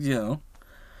 you know.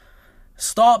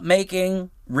 Stop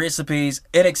making recipes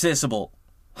inaccessible.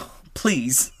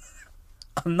 Please.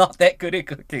 I'm not that good at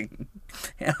cooking.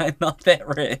 And I'm not that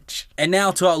rich. And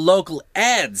now to our local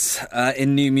ads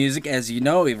in new music. As you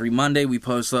know, every Monday we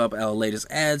post up our latest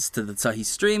ads to the TAHI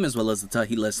stream, as well as the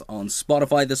TAHI list on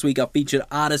Spotify. This week our featured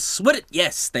artist, Swit.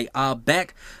 Yes, they are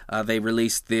back. They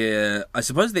released their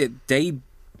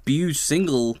debut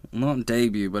single. Not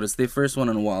debut, but it's their first one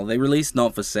in a while. They released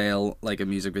Not For Sale, like a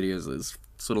music video. It's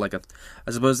sort of like I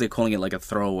suppose they're calling it like a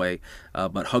throwaway,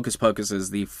 but Hocus Pocus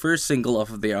is the first single off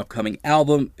of their upcoming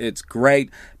album. It's great.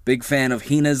 Big fan of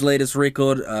Hina's latest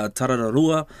record,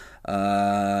 Tarararua.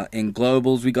 In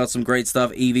Globals, we got some great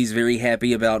stuff. Evie's very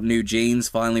happy about New Jeans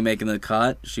finally making the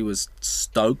cut. She was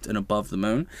stoked and above the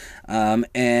moon.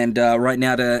 And right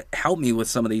now, to help me with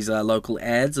some of these local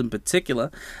ads in particular,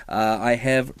 I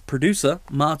have producer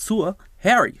Matsua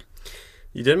Harry.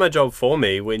 You did my job for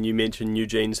me when you mentioned New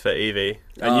Jeans for Evie.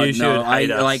 And you should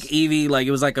hate us. Like Evie, like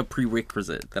it was like a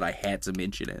prerequisite that I had to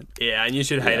mention it. Yeah, and you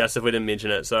should hate us if we didn't mention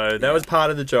it. So that was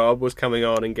part of the job, was coming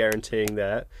on and guaranteeing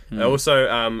that. I also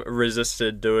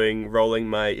resisted rolling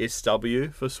my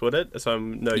SW for Swit. So I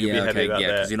know you'll be happy about that.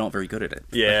 Yeah, because you're not very good at it.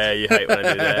 Yeah, you hate when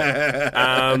I do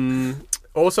that.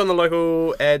 Also on the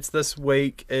local ads this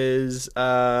week is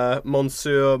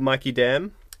Monsieur Mikey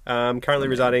Dam. Currently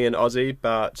residing in Aussie,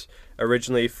 but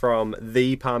originally from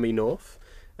the Palmy North.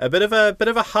 A bit of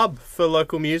a hub for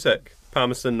local music,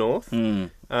 Palmerston North.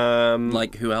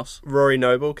 Like who else? Rory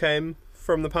Noble came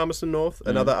from the Palmerston North.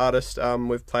 Another artist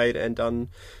we've played and done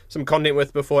some content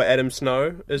with before, Adam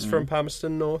Snow, is from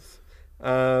Palmerston North.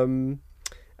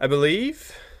 I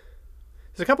believe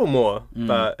there's a couple more,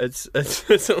 but it's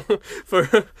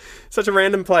for such a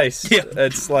random place. Yeah.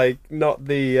 It's like not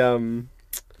the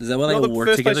Is that why they all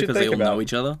work together, because they all know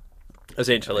each other?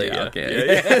 Essentially, yeah.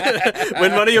 Okay. Yeah.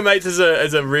 When one of your mates is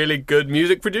a really good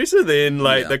music producer, then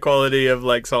the quality of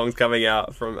like songs coming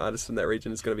out from artists from that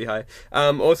region is going to be high.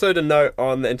 Also to note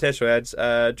on the international ads,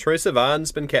 Troye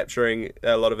Sivan's been capturing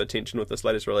a lot of attention with this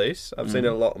latest release. I've seen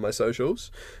it a lot on my socials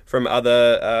from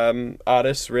other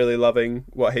artists really loving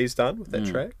what he's done with that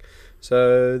track.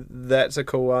 So that's a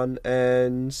cool one.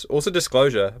 And also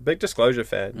Disclosure, big Disclosure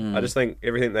fan. I just think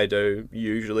everything they do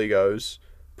usually goes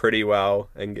pretty well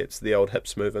and gets the old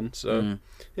hips moving. So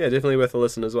yeah, definitely worth a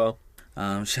listen as well.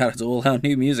 Shout out to all our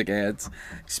new music ads,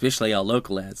 especially our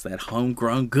local ads, that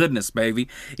homegrown goodness, baby.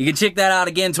 You can check that out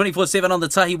again 24/7 on the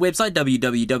TAHI website,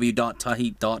 www.tahi.fm,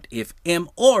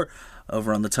 or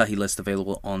over on the TAHI list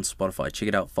available on Spotify. Check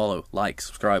it out, follow, like,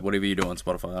 subscribe, whatever you do on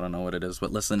Spotify. I don't know what it is,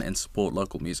 but listen and support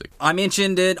local music. I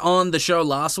mentioned it on the show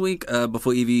last week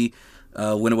before Evie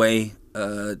went away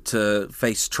to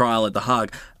face trial at the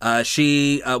Hague.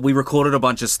 We recorded a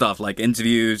bunch of stuff, like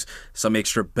interviews, some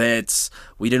extra bits.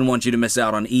 We didn't want you to miss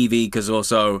out on Evie because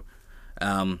also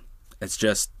I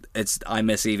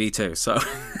miss Evie too. So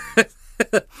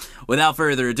without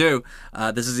further ado,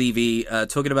 this is Evie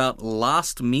talking about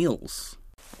last meals.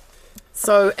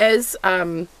 So as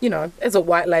as a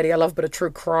white lady, I love a bit of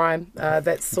true crime.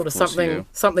 That's sort of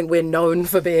something we're known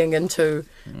for being into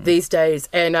these days.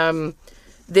 And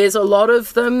there's a lot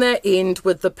of them that end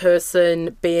with the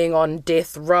person being on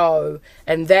death row,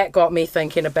 and that got me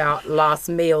thinking about last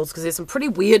meals, because there's some pretty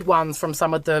weird ones from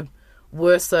some of the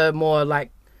worse, more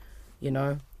like,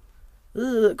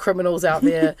 criminals out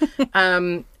there.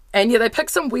 And yeah, they pick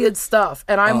some weird stuff,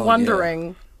 and I'm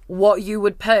wondering what you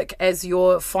would pick as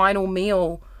your final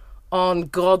meal on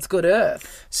God's good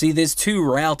earth. See, there's two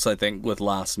routes, I think, with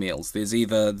last meals. There's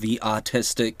either the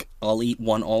artistic, I'll eat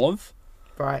one olive,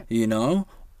 right?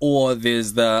 Or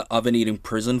there's the, I've been eating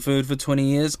prison food for 20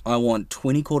 years. I want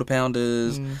 20 quarter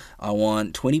pounders. I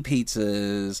want 20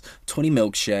 pizzas, 20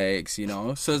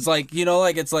 milkshakes, So it's like,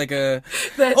 it's like a...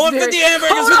 I've got the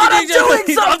hamburgers.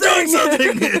 I'm doing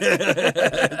something.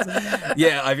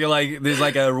 Yeah, I feel like there's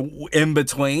like a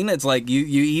in-between. It's like you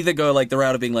either go like the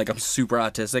route of being like, I'm super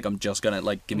artistic. I'm just going to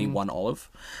like, give me one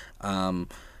olive. Or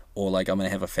like, I'm going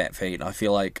to have a fat feed. I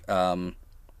feel like I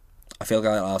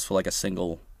asked for like a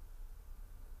single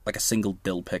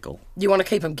dill pickle. You want to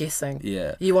keep them guessing.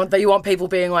 Yeah. You want people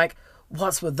being like,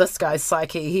 what's with this guy's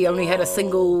psyche? He only had a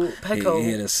single pickle.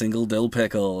 He had a single dill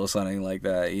pickle or something like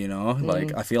that,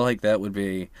 Like, I feel like that would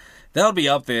be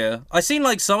up there. I seen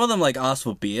like some of them like ask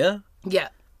for beer. Yeah.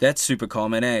 That's super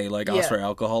common, eh? Like ask for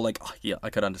alcohol. Like, I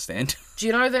could understand. Do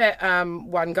you know that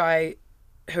one guy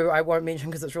who I won't mention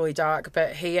because it's really dark,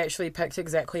 but he actually picked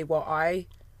exactly what I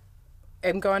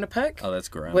am going to pick. Oh, that's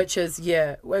great. Which is,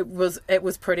 it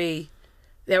was pretty,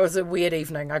 that was a weird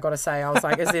evening, I gotta say. I was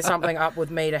like, is there something up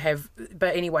with me to have,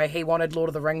 but anyway, he wanted Lord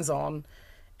of the Rings on,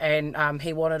 and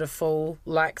he wanted a full,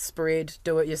 like, spread,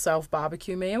 do-it-yourself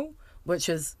barbecue meal, which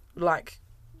is, like,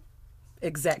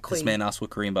 exactly... This man asked for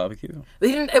Korean barbecue?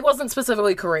 It wasn't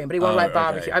specifically Korean, but he wanted, like,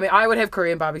 barbecue. Okay. I mean, I would have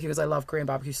Korean barbecue because I love Korean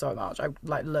barbecue so much. I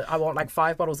want, like,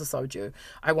 5 bottles of soju.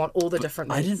 I want all the different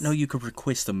meats. I didn't know you could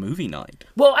request a movie night.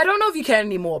 Well, I don't know if you can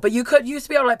anymore, but you used to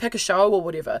be able to, like, pick a show or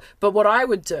whatever. But what I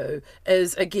would do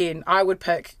is, again, I'll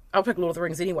pick Lord of the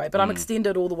Rings anyway, but I'm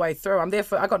extended all the way through.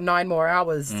 I got 9 more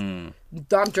hours. I'm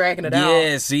dragging it out.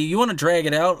 Yeah, see, you want to drag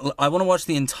it out? I want to watch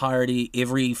the entirety,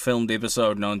 every filmed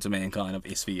episode known to mankind of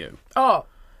SVU. Oh,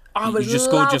 I would You just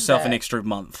love scored yourself that. an extra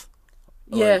month.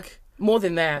 Yeah, Like, more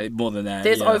than that. more than that.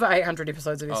 There's yeah. over 800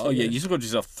 episodes of SVU. Oh, yeah, you scored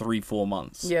yourself 3-4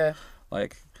 months. Yeah.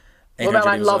 Like, What about,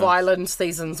 like, 800 Love episodes. Island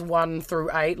seasons 1 through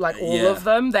 8, like all Yeah. of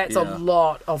them? That's a Yeah.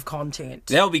 lot of content.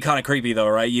 That would be kind of creepy, though,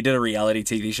 right? You did a reality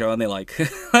TV show, and they're like,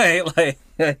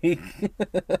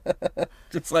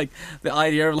 just like the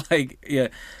idea of like,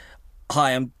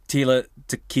 hi, I'm Tila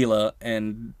Tequila,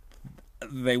 and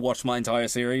they watched my entire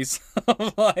series.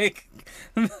 like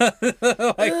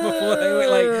before they went,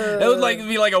 like, it would like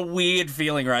be like a weird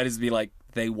feeling, right? Is be like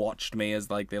they watched me as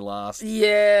like their last.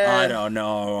 Yeah. I don't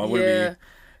know. I would Yeah. be.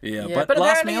 Yeah, Yeah, but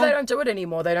last apparently meal. they don't do it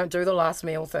anymore. They don't do the last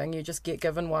meal thing. You just get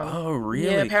given one. Oh, really?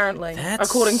 Yeah, apparently. That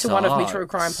According to one of Me sucks. True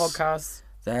Crime podcasts.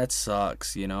 That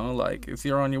sucks, Like, if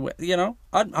you're on your way,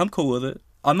 I'm cool with it.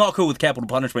 I'm not cool with capital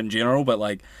punishment in general, but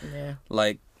like, Yeah.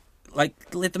 like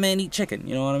let the man eat chicken.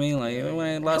 You know what I mean? Like, Who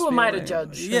am I to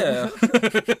judge? Yeah.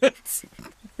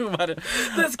 Who am I to?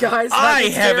 This guy's I like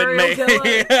a haven't serial made.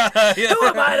 killer. Yeah. Who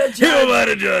am I to judge? Who am I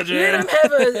to judge? Let him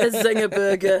have a zinger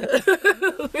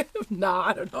burger. Nah,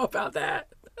 I don't know about that.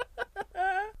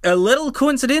 A little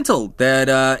coincidental that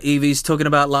Evie's talking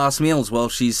about last meals while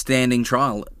she's standing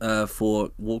trial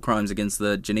for war crimes against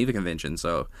the Geneva Convention.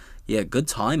 So, yeah, good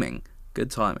timing.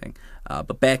 Good timing.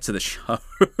 But back to the show.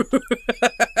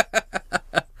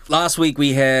 last week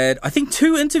we had, I think,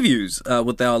 2 interviews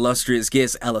with our illustrious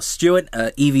guest, Ella Stewart.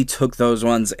 Evie took those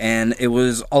ones, and it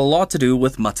was a lot to do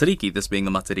with Matariki, this being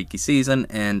the Matariki season,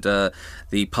 and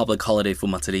the public holiday for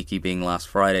Matariki being last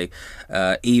Friday.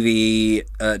 Evie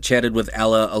chatted with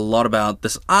Ella a lot about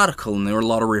this article, and there were a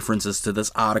lot of references to this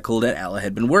article that Ella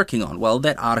had been working on. Well,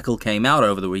 that article came out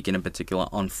over the weekend, in particular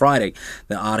on Friday.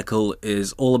 The article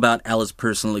is all about Ella's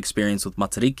personal experience with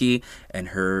Matariki and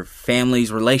her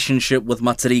family's relationship with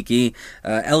Matariki.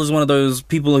 Ella's one of those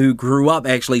people who grew up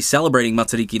actually celebrating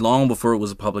Matariki long before it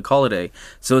was a public holiday.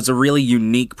 So it's a really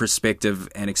unique perspective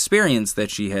and experience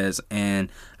that she has, and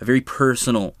a very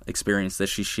personal experience that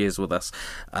she shares with us.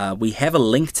 We have a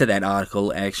link to that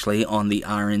article actually on the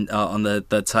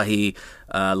TAHI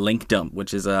link dump,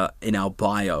 which is in our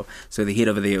bio. So the head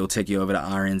over there will take you over to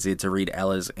RNZ to read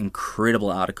Ella's incredible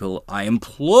article. I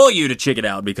implore you to check it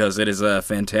out because it is a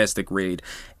fantastic read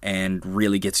and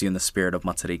really gets you in the spirit of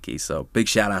Matariki. So big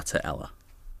shout out to Ella.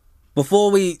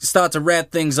 Before we start to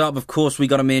wrap things up, of course, we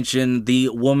got to mention the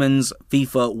Women's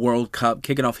FIFA World Cup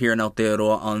kicking off here in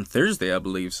Aotearoa on Thursday, I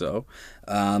believe so.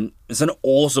 It's an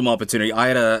awesome opportunity. I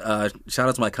had a shout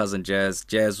out to my cousin Jazz.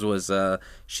 Jazz was,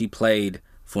 she played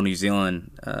for New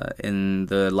Zealand in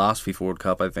the last FIFA World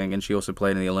Cup, I think, and she also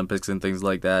played in the Olympics and things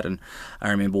like that. And I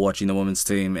remember watching the women's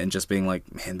team and just being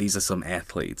like, man, these are some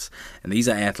athletes, and these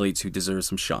are athletes who deserve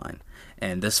some shine.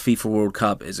 And this FIFA World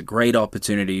Cup is a great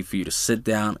opportunity for you to sit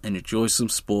down and enjoy some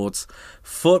sports.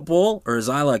 Football, or as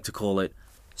I like to call it,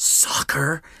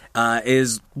 soccer,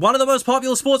 is one of the most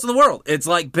popular sports in the world. It's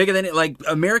like bigger than it. Like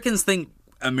Americans think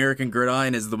American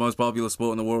gridiron is the most popular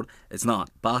sport in the world. It's not.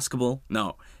 Basketball,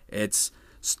 no. It's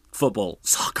football.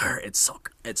 Soccer, it's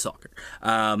soccer. It's soccer.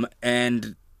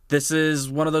 And this is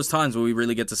one of those times where we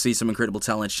really get to see some incredible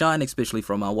talent shine, especially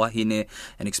from our wahine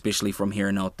and especially from here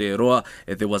in Aotearoa.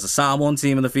 If there was a Samoan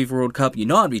team in the FIFA World Cup, you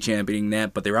know I'd be championing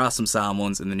that, but there are some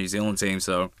Samoans in the New Zealand team,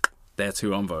 so that's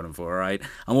who I'm voting for, alright?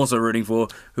 I'm also rooting for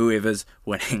whoever's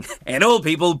winning. And all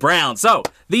people, Brown. So,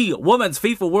 the Women's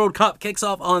FIFA World Cup kicks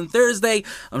off on Thursday.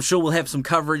 I'm sure we'll have some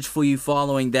coverage for you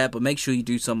following that, but make sure you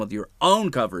do some of your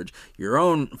own coverage, your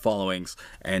own followings,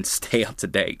 and stay up to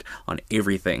date on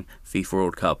everything FIFA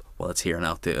World Cup while it's here in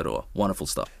Aotearoa. Wonderful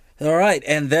stuff. Alright,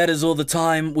 and that is all the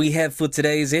time we have for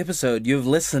today's episode. You've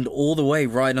listened all the way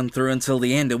right on through until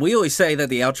the end, and we always say that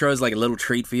the outro is like a little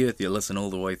treat for you if you listen all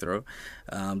the way through.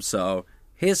 So,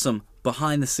 here's some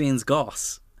behind-the-scenes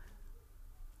goss.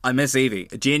 I miss Evie,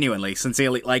 genuinely,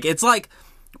 sincerely. Like, it's like,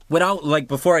 when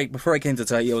before I came to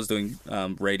TAHI, I was doing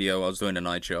radio, I was doing a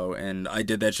night show, and I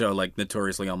did that show, like,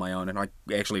 notoriously on my own, and I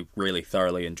actually really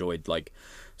thoroughly enjoyed, like,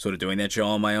 sort of doing that show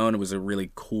on my own. It was a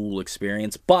really cool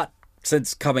experience, but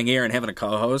since coming here and having a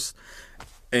co-host,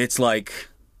 it's like,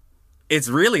 it's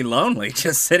really lonely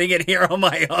just sitting in here on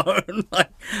my own. Like,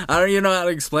 I don't even know how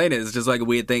to explain it. It's just like a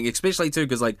weird thing, especially too,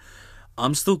 because like,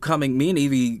 I'm still coming, me and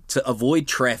Evie, to avoid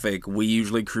traffic, we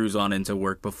usually cruise on into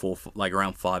work before, like,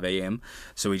 around 5 a.m.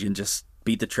 So we can just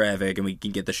beat the traffic and we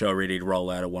can get the show ready to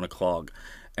roll out at 1 o'clock.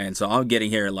 And so I'm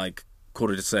getting here at like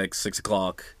 5:45, 6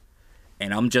 o'clock.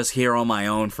 And I'm just here on my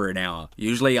own for an hour.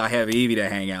 Usually I have Evie to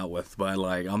hang out with, but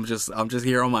like I'm just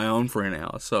here on my own for an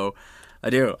hour. So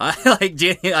I do.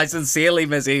 I sincerely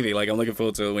miss Evie. Like I'm looking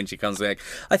forward to it when she comes back.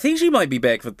 I think she might be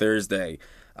back for Thursday.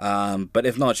 But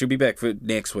if not, she'll be back for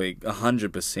next week,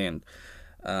 100%.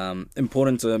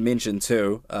 Important to mention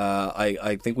too,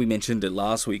 I think we mentioned it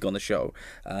last week on the show,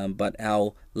 but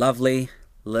our lovely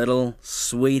little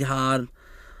sweetheart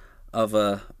of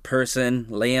a person,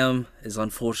 Liam, is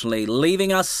unfortunately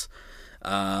leaving us.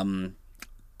 They're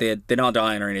not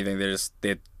dying or anything.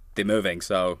 They're moving.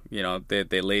 So you know they're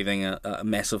leaving a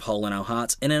massive hole in our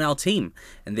hearts and in our team,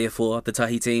 and therefore the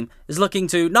TAHI team is looking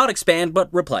to not expand but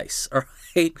replace. All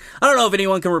right. I don't know if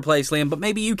anyone can replace Liam, but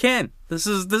maybe you can. This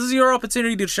is your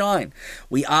opportunity to shine.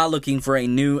 We are looking for a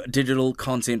new digital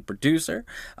content producer.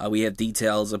 We have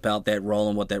details about that role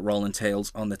and what that role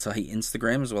entails on the TAHI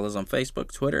Instagram, as well as on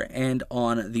Facebook, Twitter, and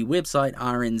on the website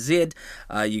RNZ.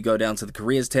 You go down to the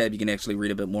careers tab, you can actually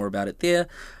read a bit more about it there.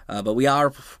 But we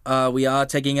are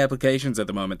taking applications at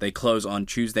the moment. They close on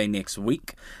Tuesday next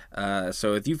week.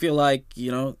 So if you feel like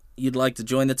you'd like to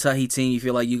join the TAHI team, you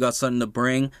feel like you got something to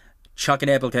bring, chuck an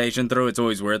application through. It's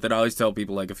always worth it. I always tell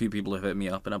people, like, a few people have hit me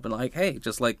up and I've been like, hey,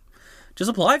 just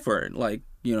apply for it. Like,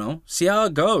 see how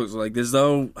it goes. Like, there's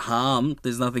no harm.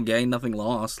 There's nothing gained, nothing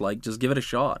lost. Like, just give it a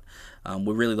shot.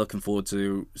 We're really looking forward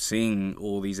to seeing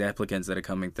all these applicants that are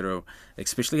coming through,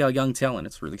 especially our young talent.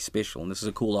 It's really special, and this is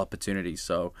a cool opportunity.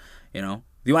 So, if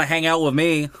you want to hang out with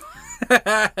me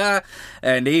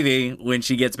and Evie when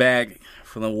she gets back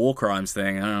from the war crimes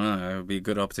thing, I don't know, it would be a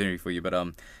good opportunity for you. But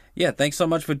Yeah, thanks so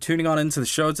much for tuning on into the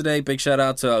show today. Big shout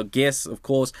out to our guests, of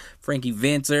course, Frankie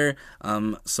Venter,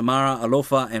 Samara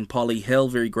Alofa, and Polly Hill.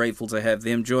 Very grateful to have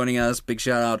them joining us. Big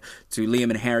shout out to Liam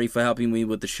and Harry for helping me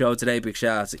with the show today. Big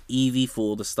shout out to Evie for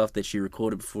all the stuff that she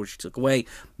recorded before she took away,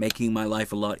 making my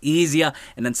life a lot easier.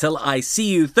 And until I see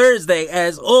you Thursday,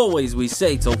 as always, we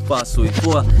say, tau fa sui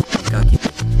fua, ka kite